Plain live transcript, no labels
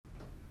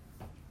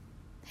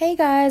Hey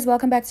guys,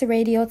 welcome back to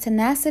Radio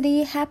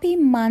Tenacity. Happy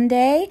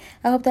Monday.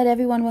 I hope that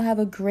everyone will have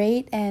a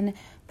great and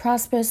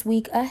prosperous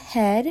week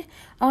ahead.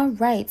 All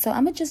right, so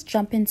I'm going to just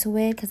jump into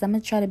it because I'm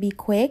going to try to be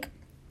quick.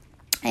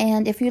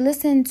 And if you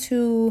listen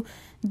to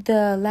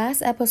the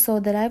last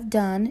episode that I've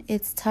done,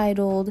 it's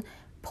titled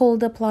Pull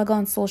the Plug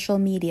on Social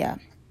Media.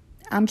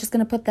 I'm just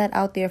going to put that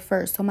out there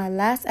first. So my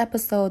last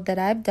episode that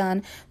I've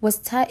done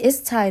is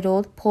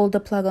titled Pull the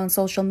Plug on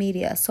Social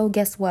Media. So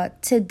guess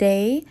what?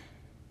 Today,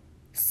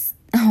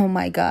 oh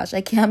my gosh,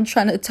 I'm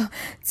trying to talk.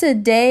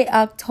 Today,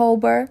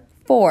 October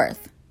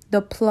 4th,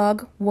 the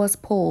plug was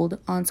pulled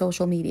on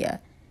social media.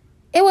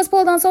 It was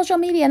pulled on social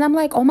media, and I'm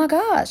like, oh my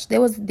gosh,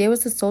 there was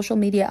a social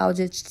media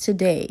outage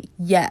today.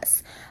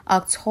 Yes,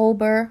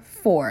 October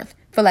 4th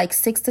for like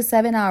 6 to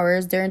 7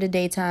 hours during the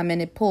daytime,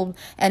 and it pulled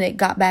and it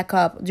got back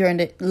up during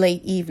the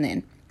late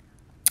evening.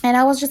 And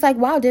I was just like,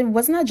 wow,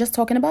 wasn't I just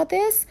talking about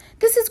this?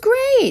 This is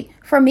great.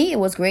 For me, it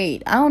was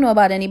great. I don't know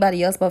about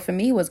anybody else, but for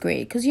me, it was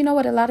great. Because you know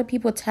what? A lot of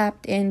people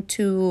tapped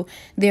into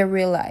their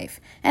real life.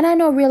 And I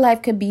know real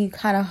life could be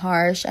kind of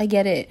harsh. I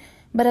get it.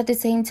 But at the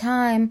same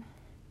time,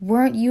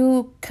 weren't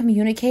you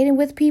communicating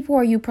with people,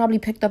 or you probably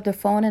picked up the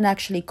phone and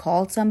actually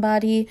called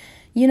somebody?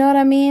 You know what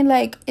I mean?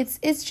 Like,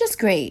 it's just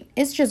great.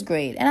 It's just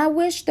great. And I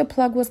wish the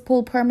plug was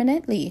pulled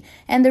permanently.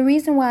 And the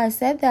reason why I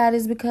said that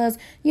is because,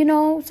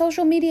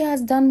 social media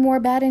has done more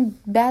bad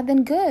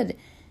than good.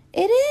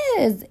 It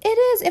is.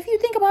 If you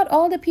think about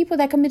all the people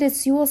that committed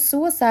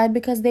suicide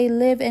because they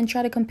live and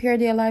try to compare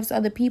their lives to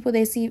other people,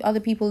 they see other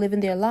people living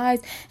their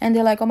lives and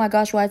they're like, oh my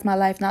gosh, why is my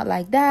life not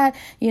like that?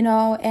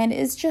 And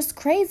it's just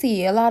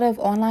crazy. A lot of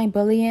online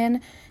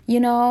bullying,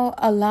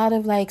 a lot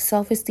of like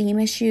self-esteem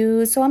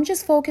issues. So I'm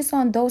just focused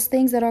on those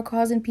things that are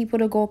causing people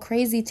to go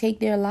crazy, take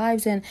their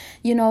lives, and,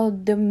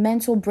 the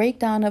mental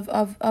breakdown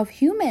of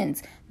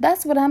humans.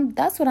 That's what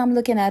I'm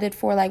looking at it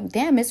for. Like,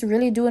 damn, it's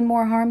really doing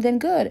more harm than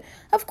good.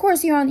 Of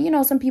course,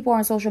 some people are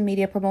on social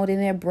media promoting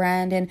their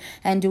brand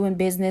and doing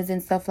business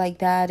and stuff like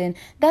that. And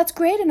that's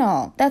great and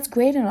all.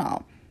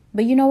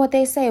 But you know what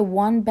they say?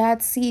 One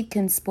bad seed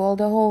can spoil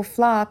the whole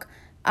flock.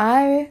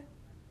 I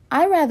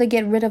rather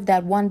get rid of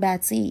that one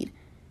bad seed.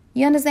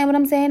 You understand what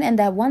I'm saying? And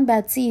that one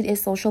bad seed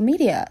is social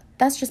media.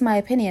 That's just my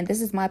opinion.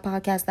 This is my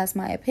podcast. That's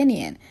my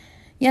opinion.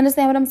 You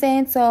understand what I'm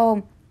saying?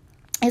 So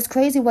it's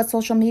crazy what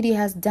social media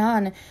has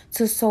done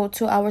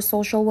to our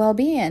social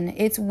well-being.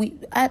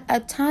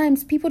 At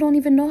times people don't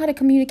even know how to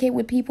communicate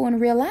with people in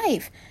real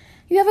life.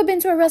 You ever been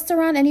to a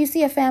restaurant and you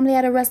see a family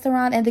at a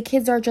restaurant and the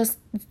kids are just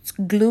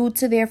glued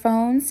to their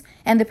phones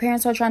and the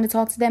parents are trying to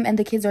talk to them and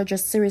the kids are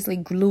just seriously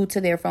glued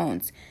to their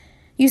phones?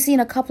 You've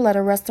seen a couple at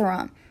a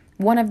restaurant.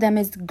 One of them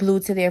is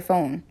glued to their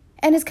phone.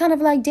 And it's kind of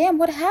like, damn,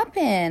 what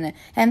happened?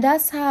 And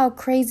that's how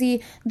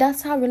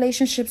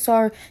relationships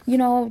are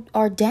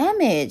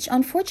damaged,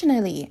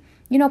 unfortunately.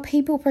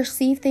 People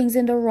perceive things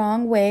in the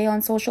wrong way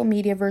on social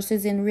media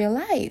versus in real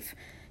life.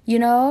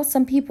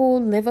 Some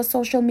people live a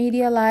social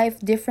media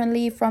life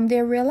differently from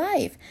their real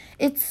life.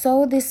 It's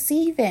so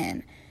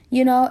deceiving,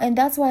 and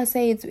that's why I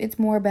say it's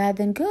more bad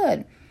than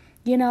good.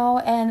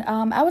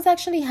 I was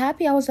actually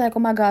happy. I was like, oh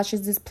my gosh,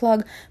 is this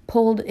plug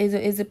pulled?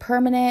 Is it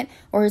permanent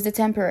or is it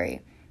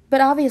temporary? But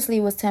obviously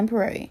it was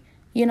temporary,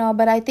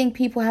 but I think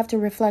people have to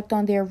reflect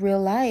on their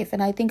real life.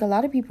 And I think a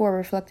lot of people are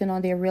reflecting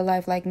on their real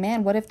life. Like,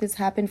 man, what if this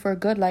happened for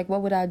good? Like,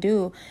 what would I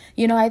do?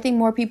 I think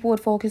more people would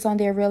focus on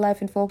their real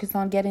life and focus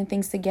on getting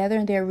things together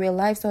in their real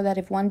life so that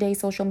if one day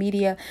social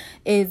media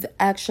is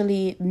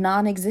actually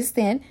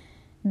non-existent,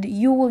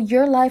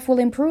 your life will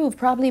improve,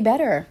 probably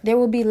better. There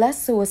will be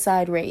less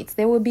suicide rates.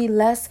 There will be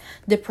less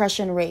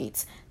depression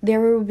rates.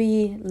 There will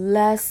be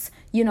less,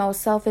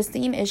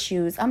 self-esteem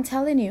issues. I'm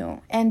telling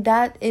you. And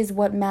that is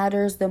what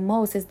matters the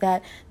most, is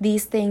that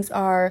these things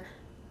are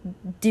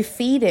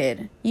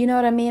defeated. You know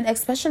what I mean?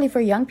 Especially for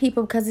young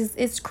people, because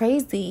it's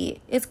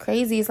crazy. It's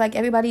crazy. It's like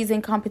everybody's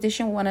in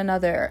competition with one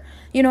another.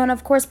 And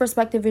of course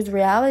perspective is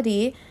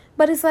reality,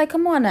 but it's like,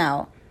 come on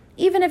now.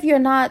 Even if you're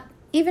not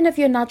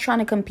trying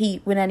to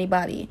compete with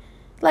anybody,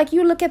 like,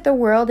 you look at the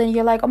world and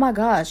you're like, oh my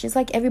gosh, it's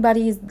like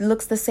everybody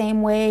looks the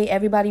same way.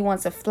 Everybody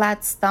wants a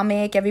flat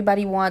stomach.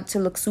 Everybody wants to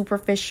look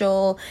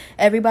superficial.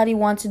 Everybody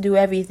wants to do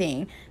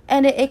everything.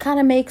 And it kind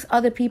of makes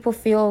other people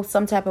feel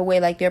some type of way,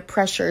 like they're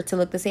pressured to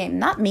look the same.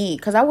 Not me,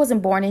 because I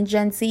wasn't born in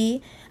Gen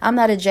Z. I'm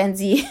not a Gen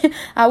Z.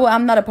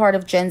 I'm not a part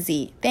of Gen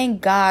Z.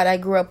 Thank God I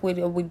grew up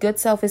with good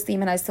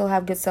self-esteem, and I still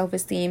have good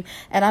self-esteem.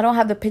 And I don't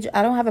have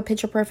a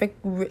picture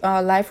perfect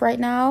life right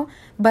now.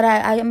 But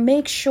I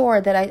make sure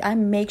that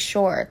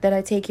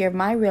I take care of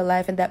my real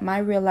life, and that my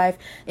real life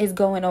is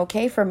going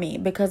okay for me,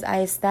 because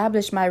I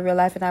established my real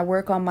life and I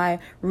work on my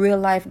real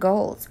life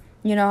goals.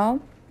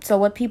 So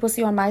what people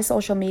see on my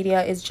social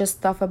media is just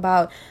stuff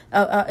about,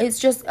 it's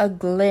just a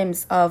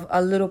glimpse of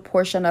a little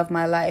portion of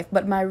my life.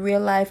 But my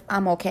real life,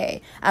 I'm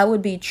okay. I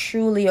would be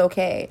truly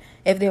okay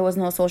if there was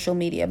no social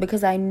media,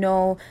 because I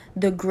know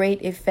the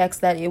great effects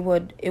that it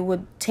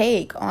would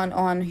take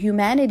on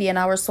humanity, and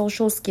our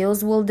social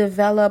skills will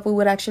develop. We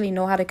would actually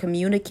know how to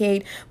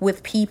communicate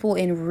with people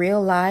in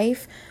real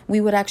life. We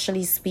would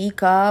actually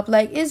speak up.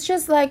 Like, it's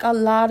just like a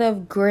lot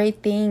of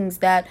great things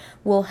that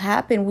will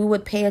happen. We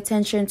would pay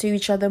attention to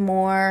each other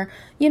more.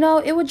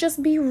 It would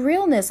just be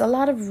realness, a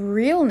lot of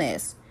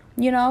realness,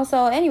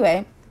 So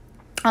anyway,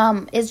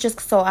 it's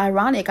just so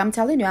ironic. I'm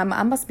telling you,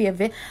 I must be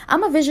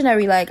I'm a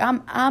visionary. Like,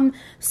 I'm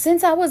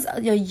since I was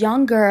a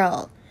young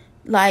girl.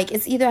 Like,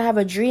 it's either I have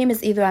a dream,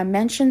 it's either I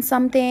mention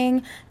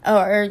something,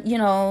 or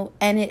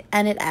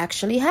and it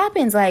actually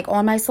happens. Like,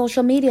 on my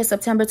social media,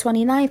 September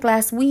 29th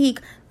last week,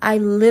 I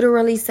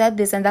literally said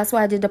this, and that's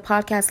why I did the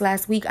podcast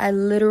last week. I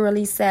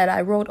literally said,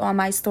 I wrote on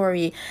my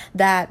story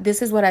that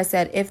this is what I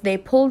said: if they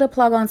pull the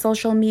plug on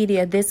social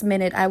media this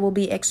minute, I will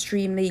be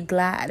extremely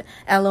glad.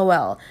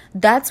 LOL.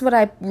 That's what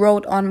I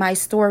wrote on my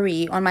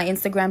story, on my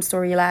Instagram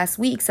story last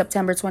week,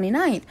 September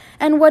 29th.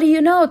 And what do you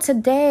know?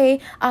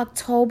 Today,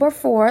 October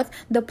 4th,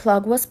 the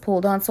plug was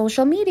pulled on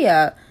social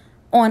media.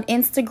 On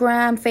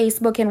Instagram,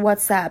 Facebook, and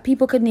WhatsApp.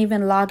 People couldn't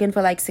even log in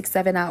for like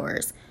 6-7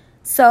 hours.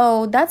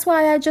 So that's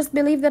why I just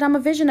believe that I'm a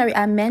visionary.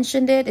 I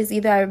mentioned it. It's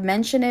either I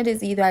mention it,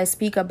 it's either I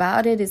speak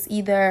about it, it's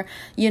either,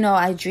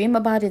 I dream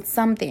about it,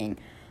 something.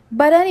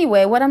 But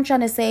anyway, what I'm trying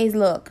to say is,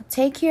 look,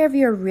 take care of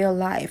your real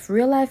life.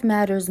 Real life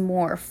matters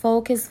more.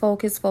 Focus,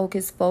 focus,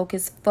 focus,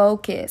 focus,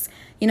 focus.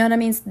 You know what I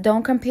mean?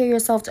 Don't compare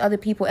yourself to other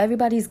people.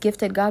 Everybody's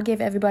gifted. God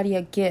gave everybody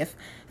a gift.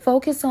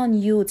 Focus on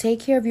you. Take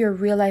care of your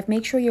real life.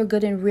 Make sure you're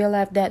good in real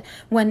life, that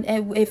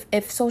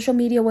if social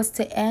media was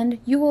to end,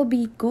 you will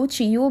be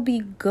Gucci. You will be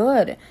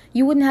good.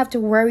 You wouldn't have to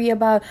worry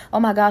about, oh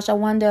my gosh, I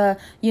wonder,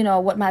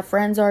 what my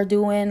friends are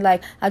doing.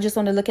 Like, I just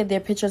want to look at their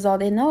pictures all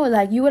day. No,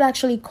 like, you would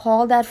actually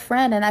call that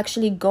friend and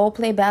actually go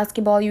play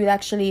basketball. You would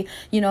actually,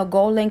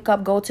 go link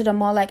up, go to the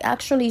mall, like,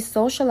 actually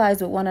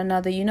socialize with one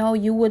another.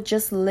 You would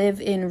just live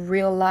in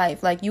real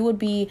life. Like, you would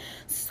be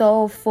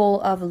so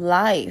full of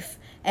life.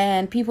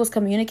 And people's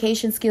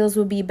communication skills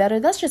would be better.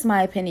 That's just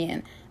my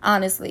opinion,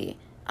 honestly.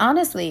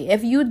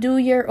 If you do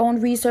your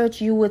own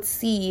research, you would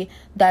see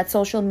that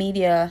social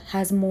media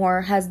has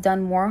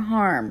done more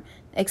harm,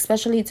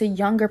 especially to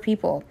younger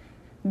people,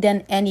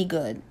 than any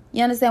good.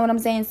 You understand what I'm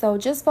saying? So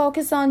just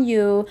focus on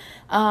you.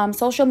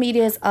 Social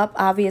media is up,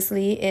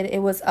 obviously.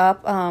 It was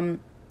up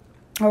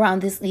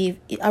around this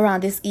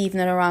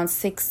evening, around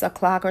 6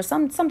 o'clock or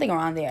something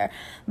around there.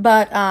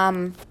 But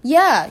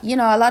yeah,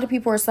 a lot of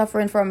people are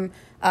suffering from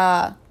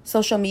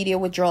social media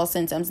withdrawal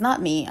symptoms.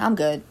 Not me. I'm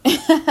good.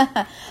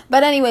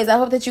 But anyways, I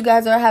hope that you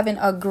guys are having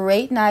a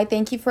great night.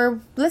 Thank you for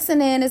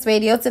listening. It's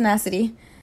Radio Tenacity.